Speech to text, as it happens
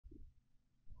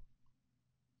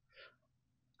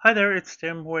Hi there, it's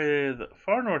Tim with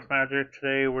Far North Magic.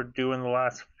 Today we're doing the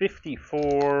last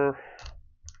 54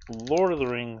 Lord of the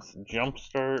Rings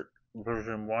Jumpstart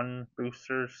version 1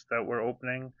 boosters that we're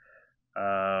opening.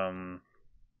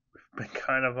 We've been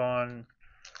kind of on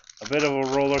a bit of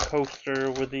a roller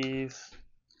coaster with these.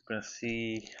 Gonna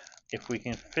see if we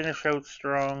can finish out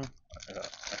strong.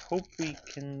 I hope we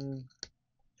can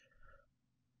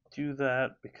do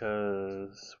that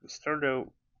because we started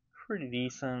out pretty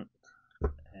decent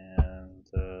and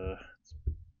it's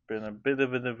been a bit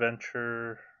of an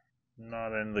adventure,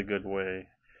 not in the good way.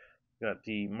 Got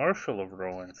the Marshal of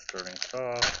Rowan starting us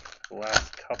off. The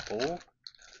last couple.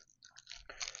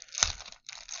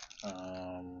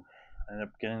 I ended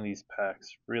up getting these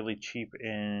packs really cheap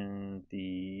in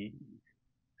the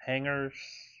hangers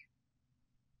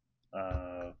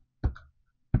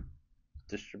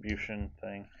distribution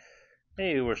thing.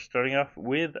 Hey, we're starting off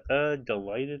with a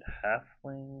Delighted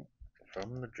Halfling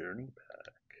from the Journey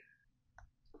pack.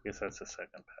 I guess that's the second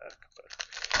pack, but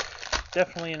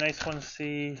definitely a nice one to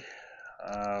see.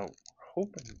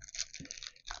 Hoping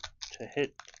to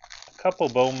hit a couple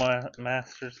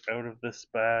Bowmasters out of this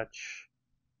batch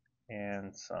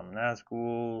and some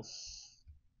Nazguls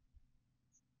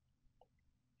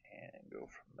and go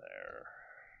from there.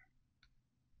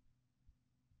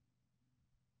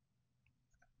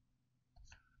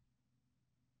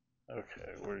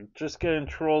 Okay, we're just getting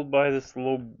trolled by this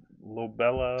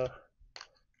Lobella.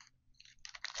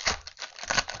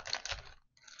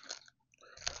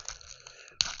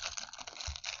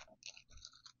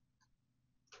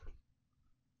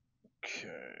 Okay.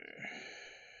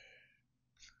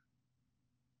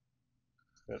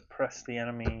 Gotta press the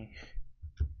enemy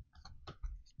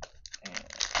and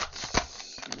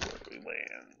see where we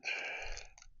land.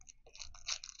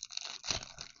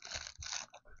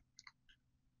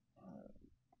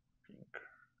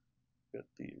 Get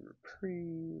the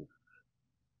reprieve.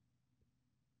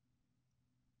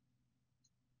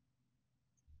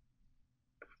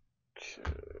 Okay.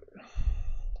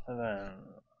 And then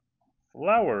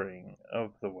Flowering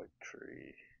of the White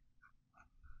Tree.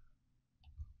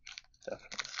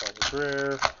 Definitely solid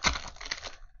rare.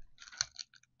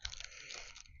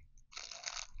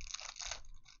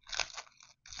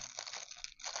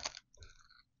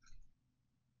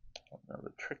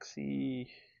 Another Trixie.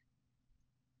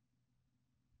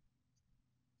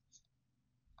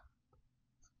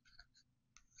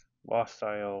 Lost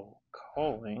Isle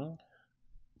Calling.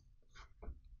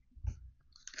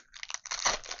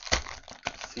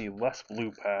 See less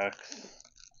blue packs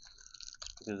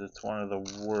because it's one of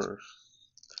the worst.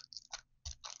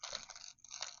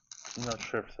 I'm not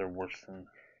sure if they're worse than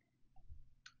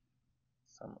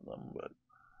some of them, but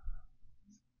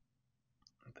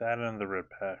that and the red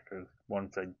pack are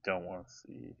ones I don't want to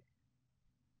see.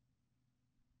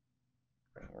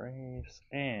 Raves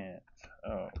and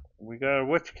we got a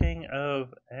Witch King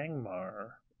of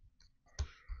Angmar.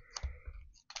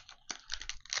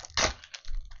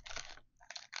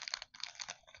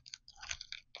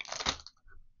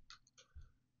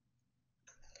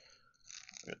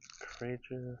 We got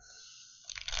Courageous.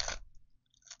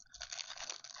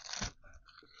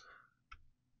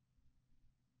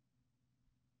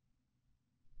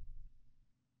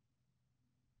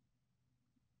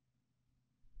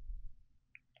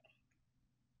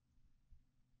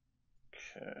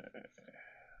 Okay.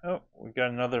 Oh, we got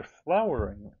another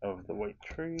Flowering of the White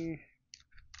Tree.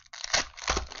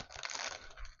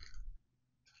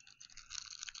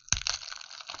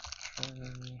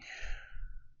 Okay.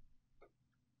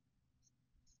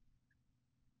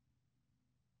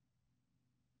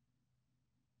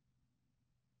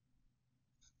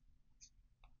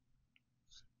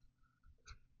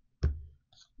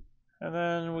 And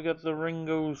then we got the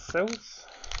Ringo South.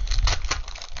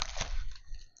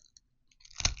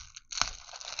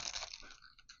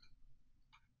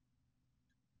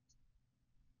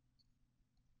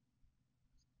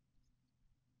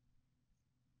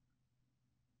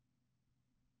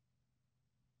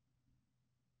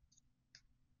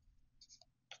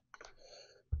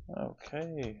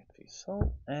 Okay, the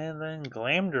salt, and then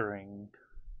Glamdering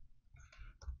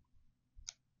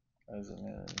as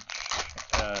an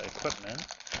equipment.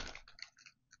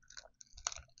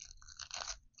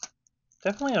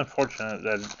 Definitely unfortunate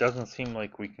that it doesn't seem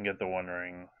like we can get the One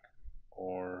Ring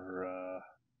or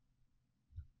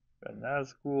got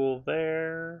Nazgul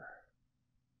there.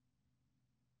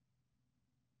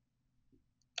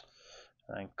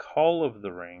 And Call of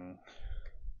the Ring.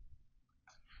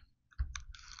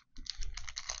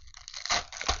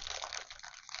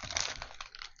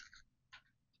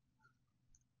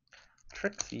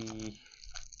 Trixie.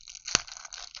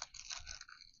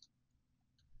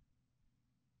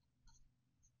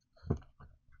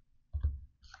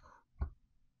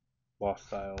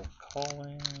 Hostile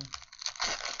calling.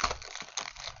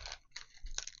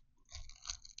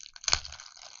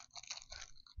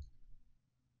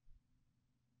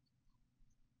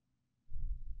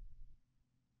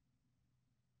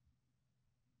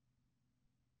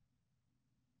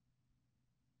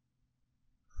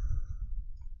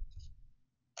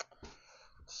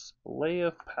 Display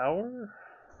of power.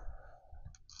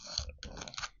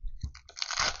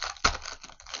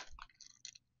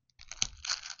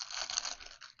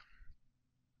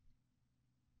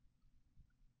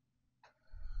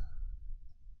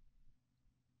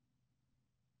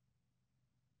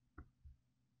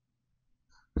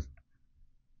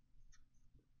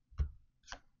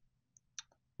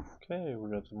 Okay,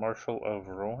 we got the Marshal of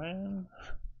Rohan.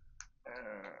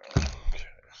 Okay,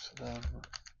 so then.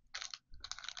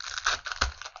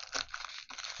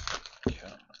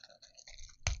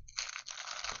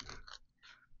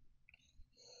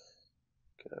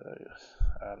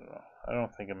 I don't know. I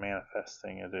don't think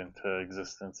manifesting it into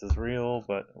existence is real,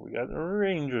 but we got the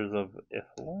Rangers of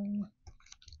Ithlon.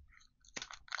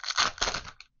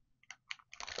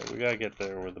 So we gotta get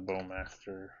there with the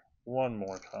Bowmaster one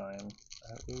more time,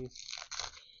 at least.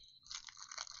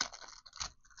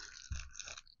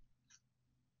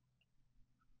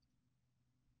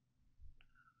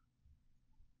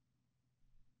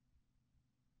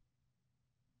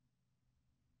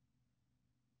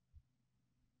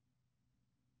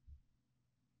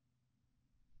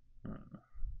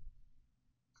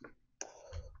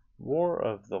 War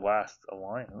of the Last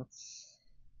Alliance.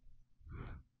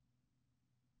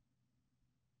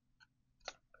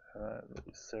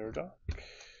 Saradoc.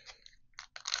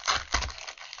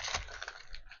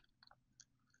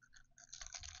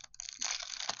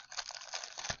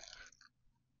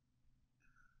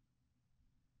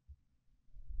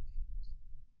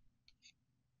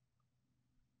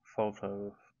 Fault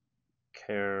of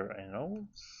Care and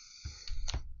Oaths.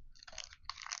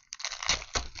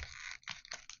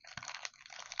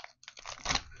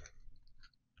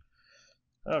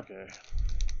 Okay.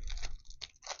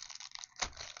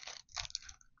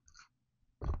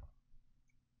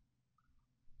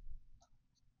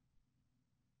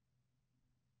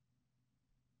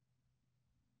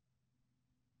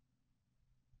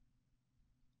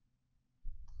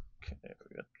 Okay,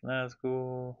 we got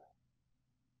Nazgul.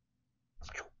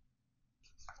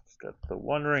 It's got the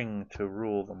One Ring to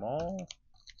rule them all.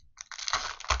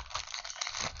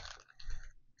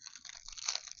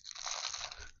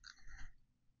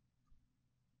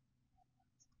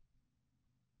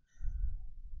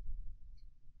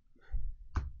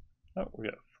 Oh, we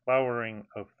got Flowering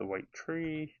of the White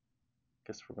Tree.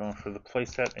 Guess we're going for the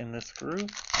playset in this group.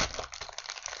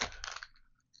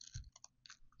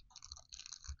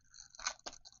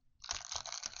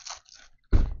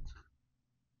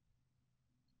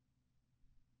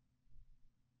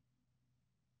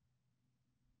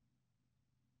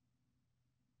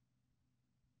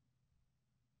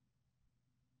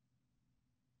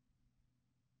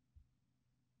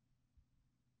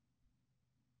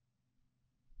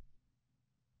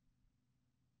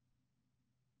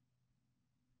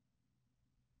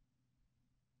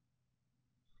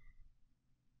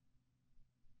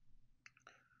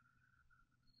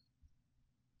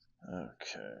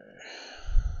 Okay.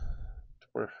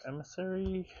 Dwarf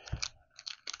Emissary.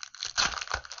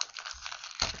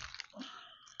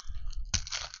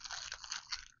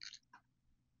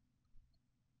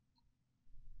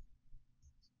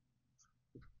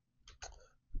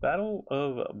 Battle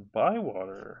of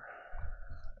Bywater.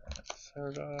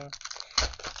 Saradoc.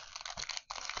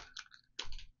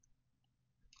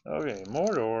 Okay,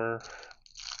 Mordor.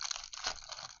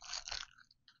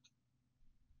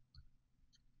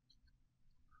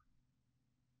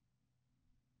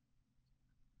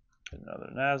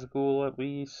 Another Nazgul at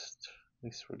least. At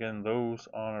least we're getting those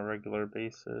on a regular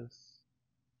basis.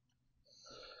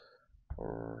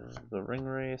 For the Ring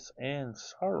Race and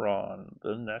Sauron,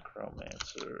 the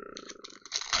Necromancer.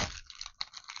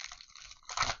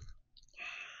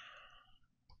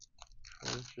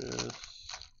 Forges.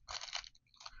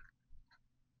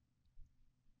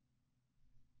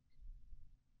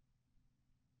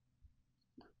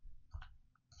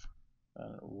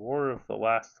 And War of the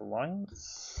Last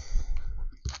Alliance.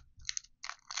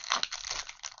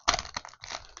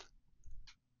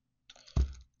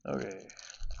 Okay,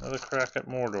 another crack at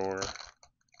Mordor.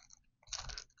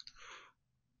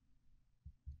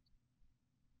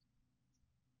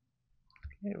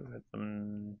 Okay, we got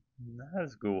some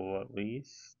Nazgul at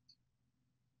least.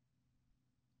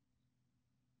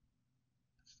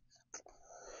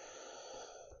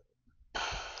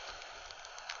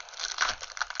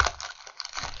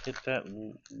 Hit that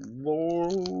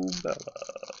Lorbella.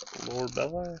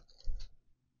 Lorbella?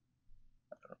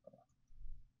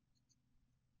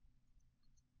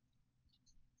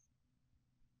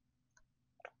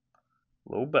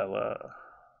 Lobella.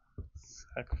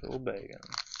 Sackville Bacon.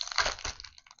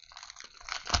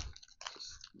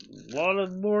 A lot of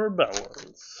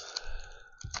Lorbellas.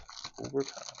 Over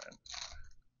time.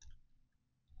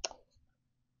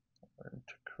 Learn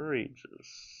to courageous.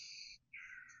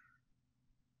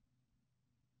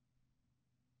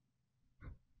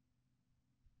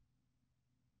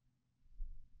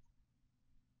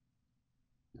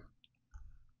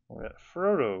 We got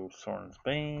Frodo, Soren's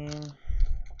Bane.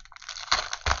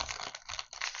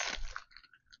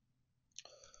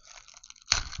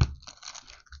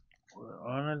 We're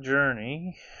on a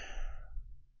journey.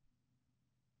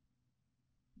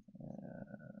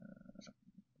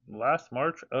 Last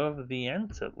march of the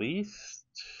Ents, at least.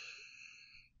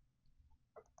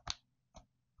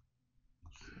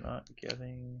 Not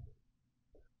getting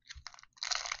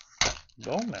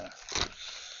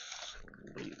Bowmasters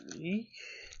lately.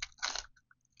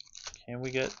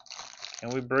 Can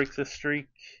we break the streak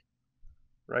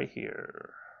right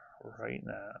here, right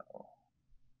now?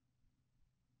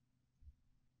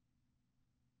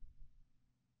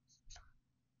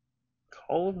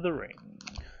 Call of the Ring.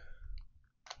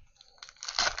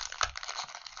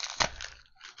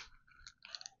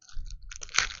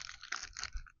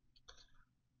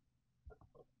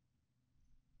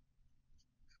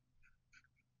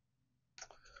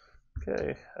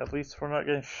 Okay, at least we're not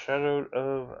getting shadowed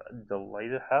of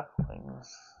Delighted Halflings.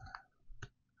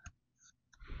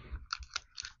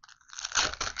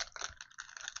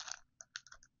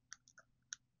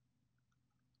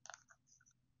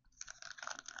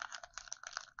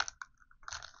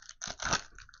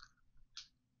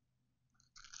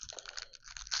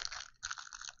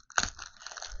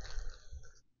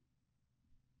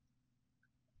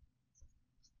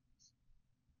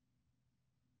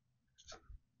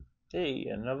 Hey,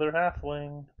 another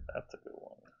halfling. That's a good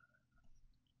one.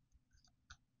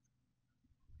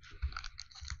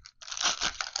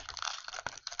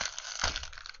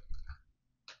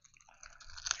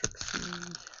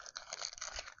 Trixie.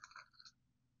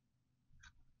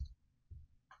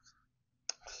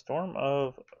 Storm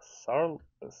of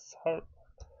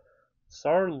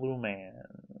Sarluman.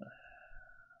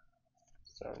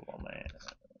 Sarluman.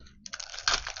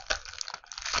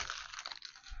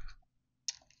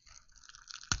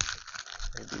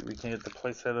 Maybe we can get the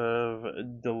playset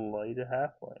of Delighted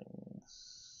Halflings.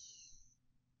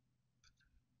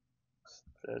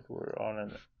 Instead, we're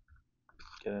on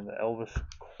getting the Elvish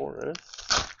Chorus.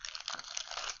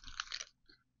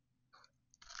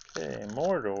 Okay,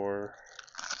 Mordor.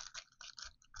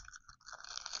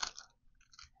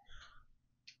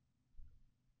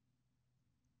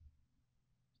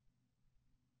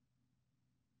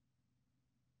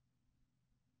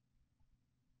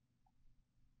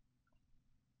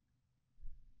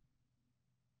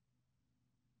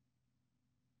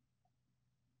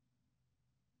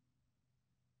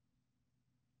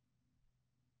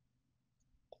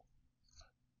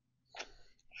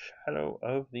 Shadow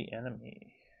of the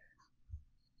Enemy.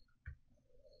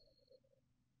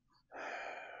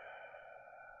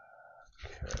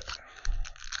 Okay.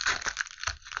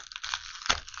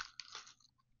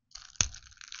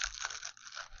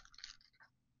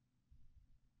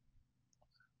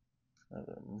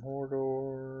 Another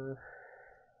Mordor.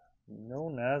 No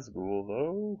Nazgul,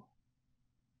 though.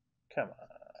 Come on.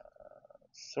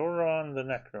 Sauron the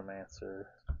Necromancer.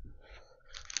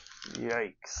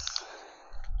 Yikes.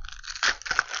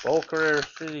 Volcarer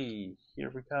City. Here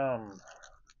we come.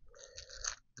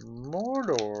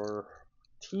 Mordor.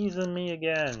 Teasing me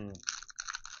again.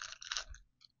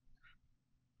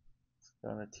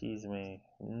 Gonna tease me.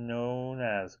 No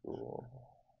Nazgul.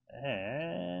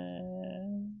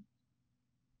 And...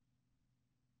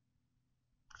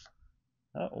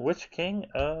 oh, Witch King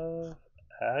of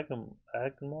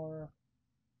Agmor?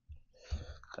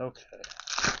 Okay.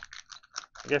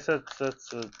 I guess that's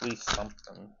at least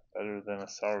something better than a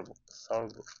Sauron.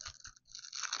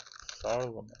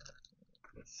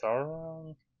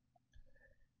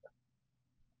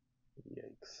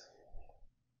 Yikes.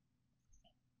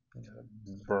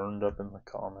 Burned up in the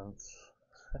comments.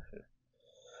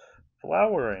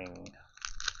 Flowering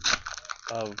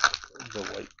of the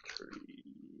White Tree.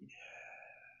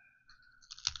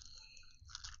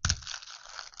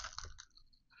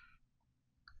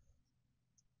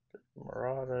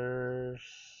 Marauders.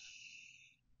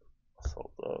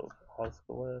 Assault of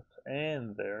Osgiliath.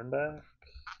 And there and back.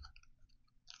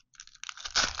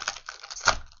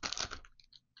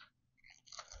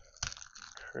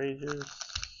 courageous.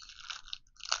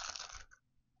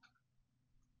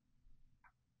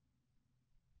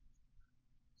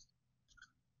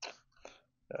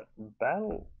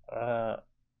 Battle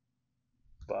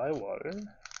by water.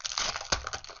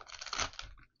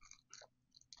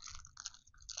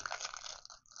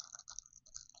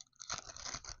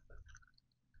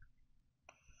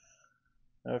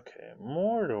 Okay,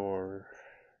 Mordor.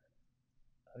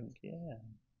 Again,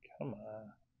 come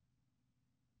on.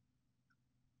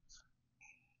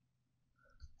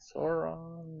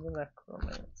 Sauron the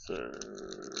Necromancer.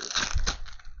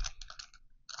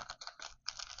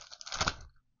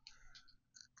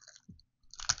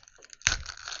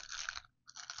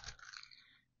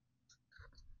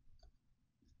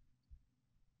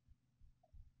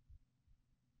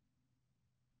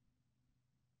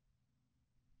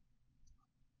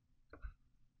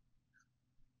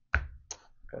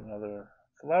 Got another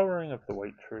Flowering of the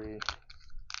White Tree.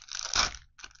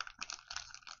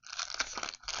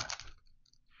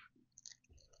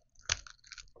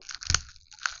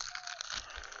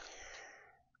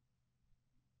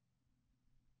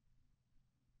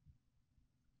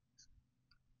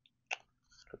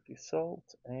 Cookie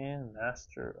Salt and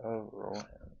Master of Rohan.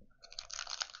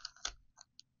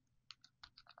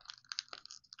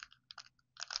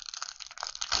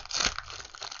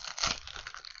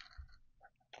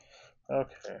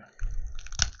 Okay.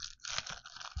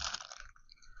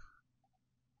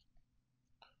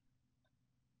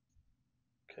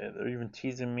 Okay, they're even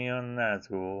teasing me on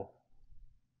Nazgul.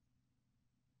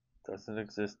 Doesn't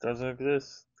exist, doesn't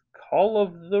exist. Call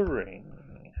of the Ring.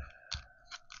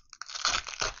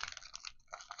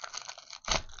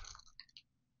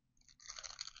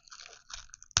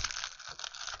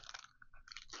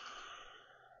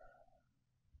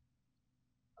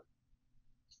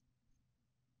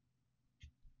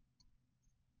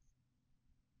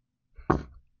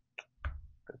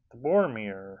 The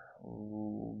Boromir,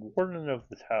 Warden of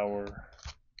the Tower.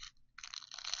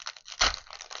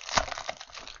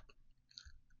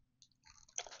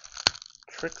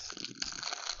 Trixie.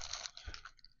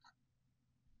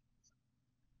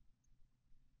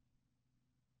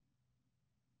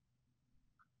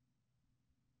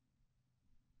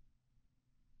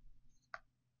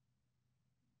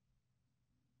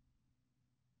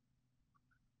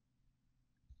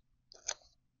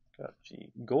 Got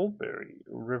G. Goldberry,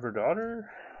 River Daughter.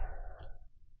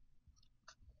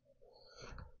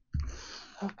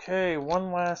 Okay,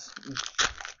 one last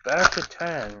batch of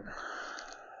 10.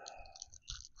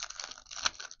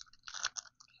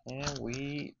 Can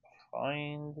we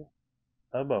find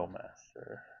a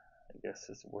Bowmaster? I guess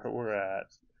is where we're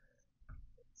at.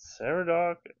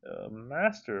 Saradoc,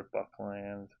 Master of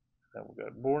Buckland. Then we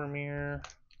got Boromir.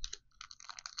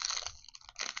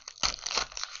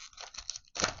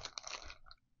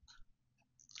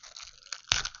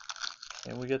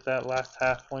 And we get that last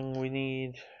halfling we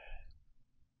need.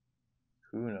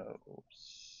 Who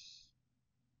knows?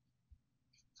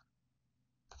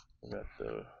 We got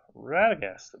the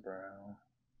Radagast Brown.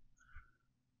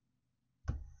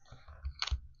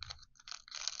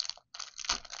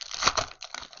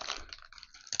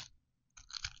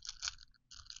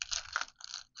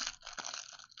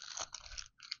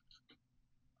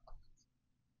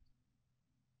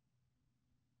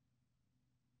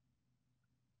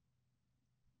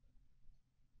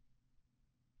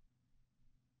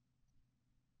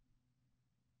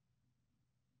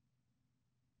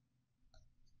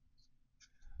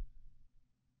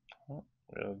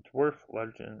 Dwarf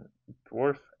Legend,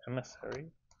 Dwarf Emissary.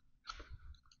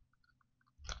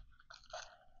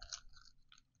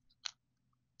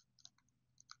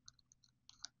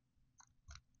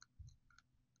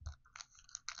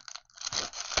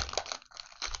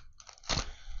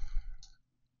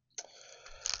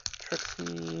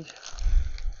 Trixie.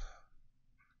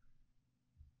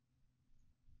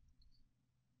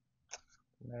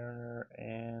 Mariner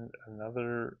and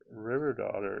another River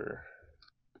Daughter.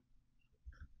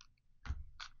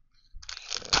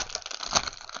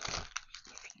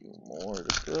 A few more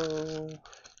to go.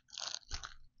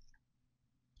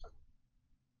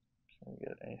 Can we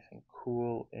get anything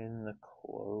cool in the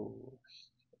closed?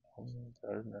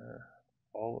 Gardner,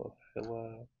 all of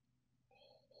Phila.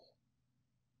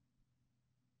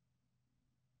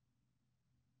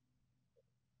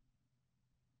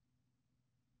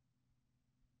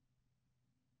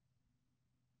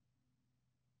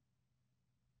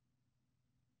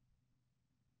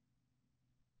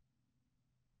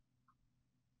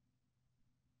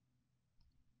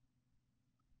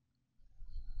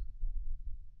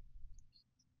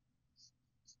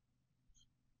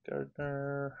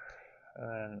 Gardner,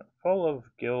 And full of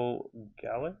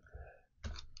Gallic.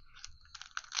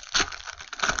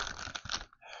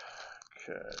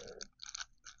 Okay.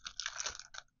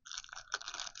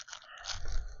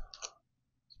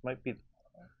 This might be.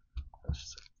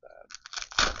 Let's save that.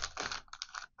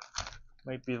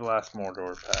 Might be the last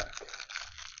Mordor pack.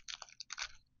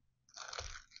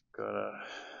 Gotta.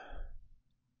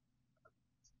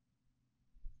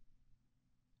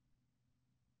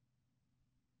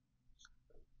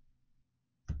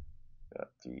 Got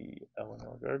the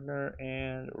Eleanor Gardner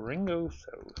and Ringo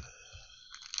South.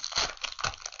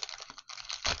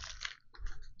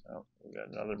 Oh, we got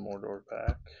another Mordor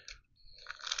pack.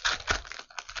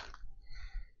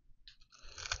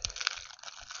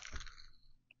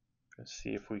 Let's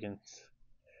see if we can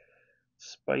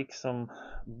spike some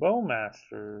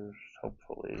Bowmasters,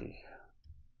 hopefully.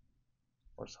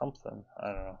 Or something. I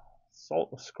don't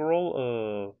know. Scroll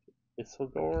of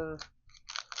Isildur.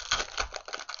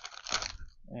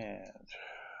 And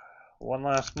one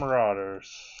last Marauders.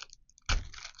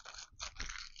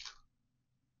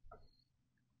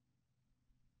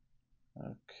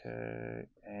 Okay,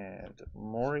 and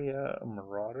Moria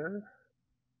Marauder.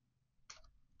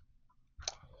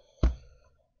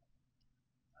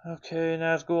 Okay,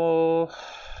 Nazgul.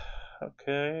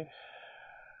 Okay.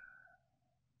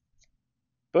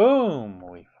 Boom!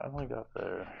 We finally got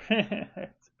there.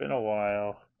 It's been a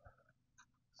while.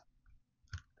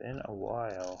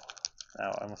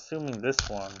 Now, I'm assuming this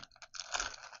one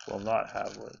will not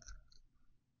have it.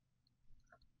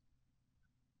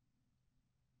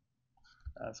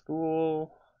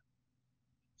 Nazgul.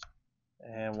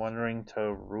 And Wondering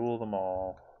to rule them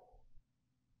all.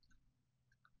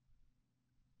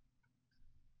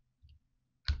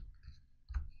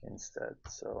 Instead,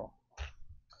 so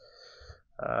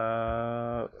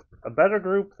a better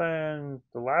group than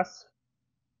the last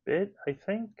bit, I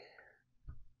think.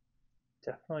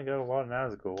 Definitely got a lot of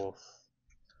Nazguls.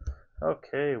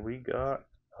 Okay, we got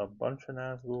a bunch of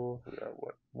Nazguls. We got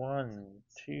what? 1,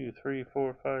 2, 3,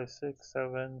 4, 5, 6,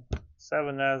 7.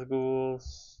 7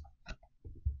 Nazguls.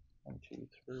 1, 2,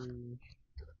 3,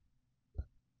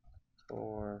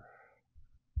 4,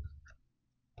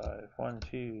 5. 1,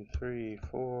 2, 3,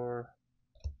 4,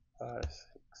 5, 6,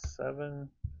 7.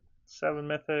 7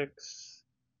 mythics,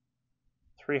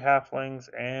 3 halflings,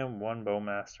 and 1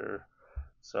 bowmaster.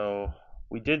 So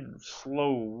we did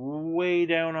slow way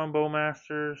down on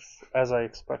bowmasters as I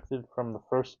expected from the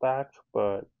first batch,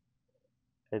 but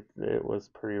it was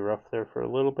pretty rough there for a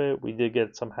little bit. We did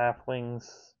get some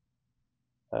halflings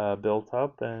built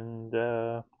up, and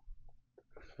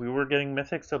we were getting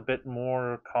mythics a bit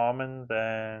more common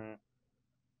than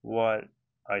what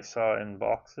I saw in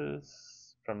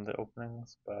boxes from the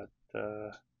openings, but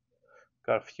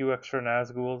got a few extra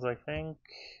Nazguls, I think,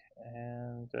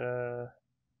 and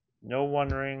no One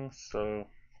Rings, so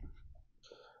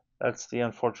that's the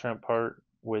unfortunate part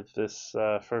with this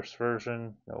first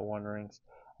version. No One Rings.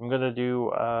 I'm gonna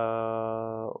do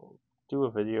a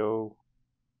video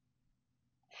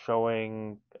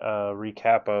showing a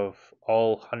recap of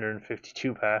all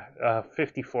 152 pack,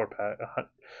 54 pack,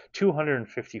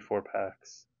 254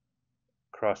 packs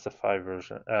across the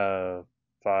 5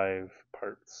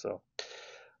 parts. So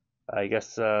I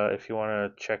guess if you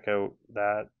want to check out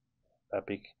that, that'd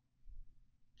be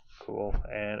cool.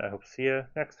 And I hope to see you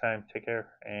next time. Take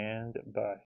care and bye.